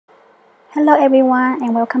Hello everyone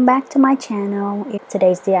and welcome back to my channel. In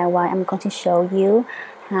today's DIY, I'm going to show you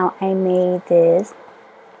how I made this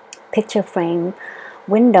picture frame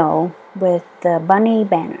window with the bunny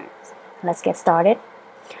banners. Let's get started.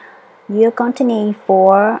 You're going to need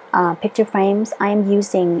 4 picture frames. I am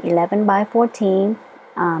using 11 by 14.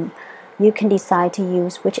 You can decide to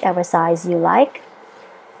use whichever size you like.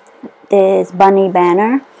 This bunny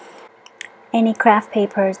banner. Any craft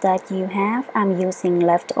papers that you have, I'm using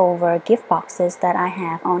leftover gift boxes that I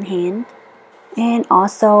have on hand, and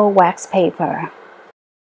also wax paper.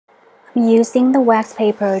 I'm using the wax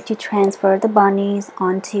paper to transfer the bunnies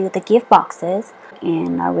onto the gift boxes,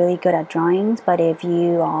 and not really good at drawings, but if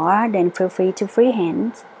you are, then feel free to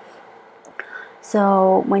freehand.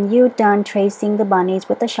 So when you're done tracing the bunnies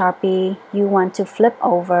with the Sharpie, you want to flip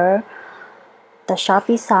over the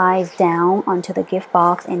Sharpie size down onto the gift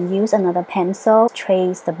box and use another pencil,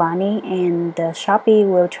 trace the bunny, and the Sharpie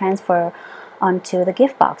will transfer onto the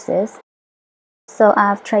gift boxes. So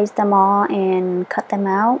I've traced them all and cut them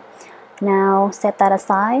out. Now set that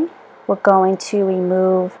aside. We're going to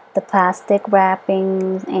remove the plastic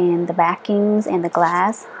wrappings and the backings and the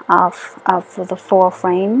glass of the 4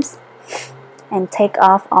 frames, and take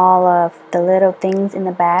off all of the little things in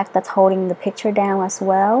the back that's holding the picture down as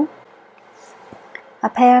well. A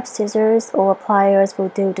pair of scissors or pliers will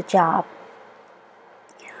do the job.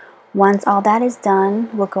 Once all that is done,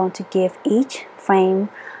 we're going to give each frame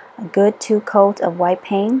a good 2 coats of white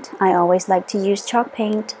paint. I always like to use chalk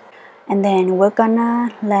paint. And then we're gonna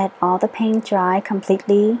let all the paint dry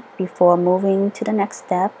completely before moving to the next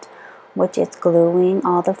step, which is gluing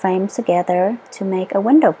all the frames together to make a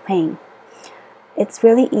window pane. It's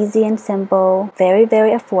really easy and simple, very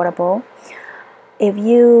affordable. If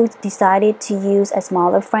you decided to use a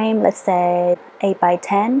smaller frame, let's say 8 by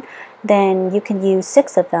 10, then you can use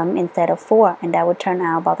 6 of them instead of 4, and that would turn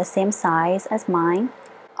out about the same size as mine.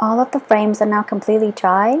 All of the frames are now completely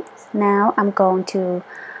dry. Now I'm going to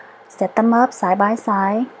set them up side by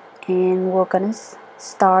side, and we're gonna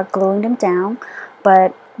start gluing them down.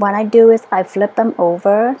 But what I do is I flip them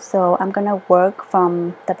over, so I'm gonna work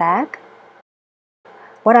from the back.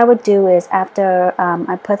 What I would do is after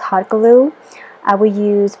I put hot glue, I will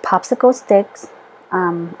use popsicle sticks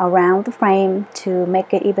around the frame to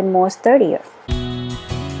make it even more sturdier.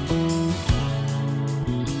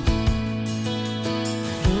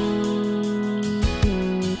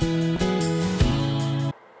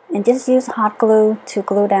 And just use hot glue to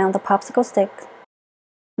glue down the popsicle sticks.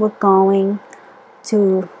 We're going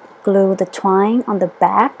to glue the twine on the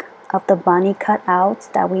back of the bunny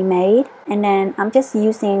cutouts that we made, and then I'm just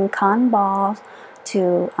using cotton balls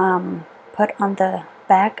to put on the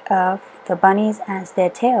back of the bunnies as their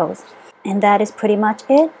tails. And that is pretty much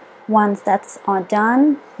it. Once that's all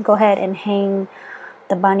done, go ahead and hang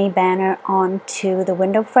the bunny banner onto the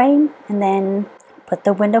window frame, and then put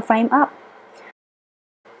the window frame up.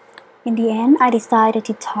 In the end, I decided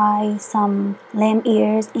to tie some lamb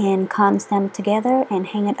ears and cotton stem together and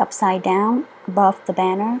hang it upside down above the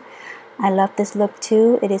banner. I love this look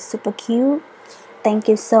too. It is super cute. Thank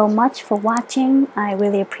you so much for watching. I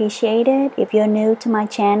really appreciate it. If you're new to my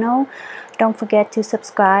channel, don't forget to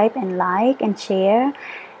subscribe and like and share.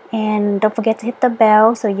 And don't forget to hit the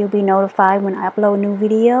bell so you'll be notified when I upload a new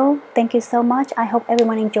video. Thank you so much. I hope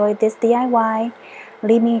everyone enjoyed this DIY.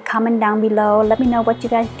 Leave me a comment down below. Let me know what you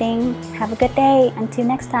guys think. Have a good day. Until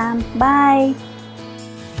next time. Bye.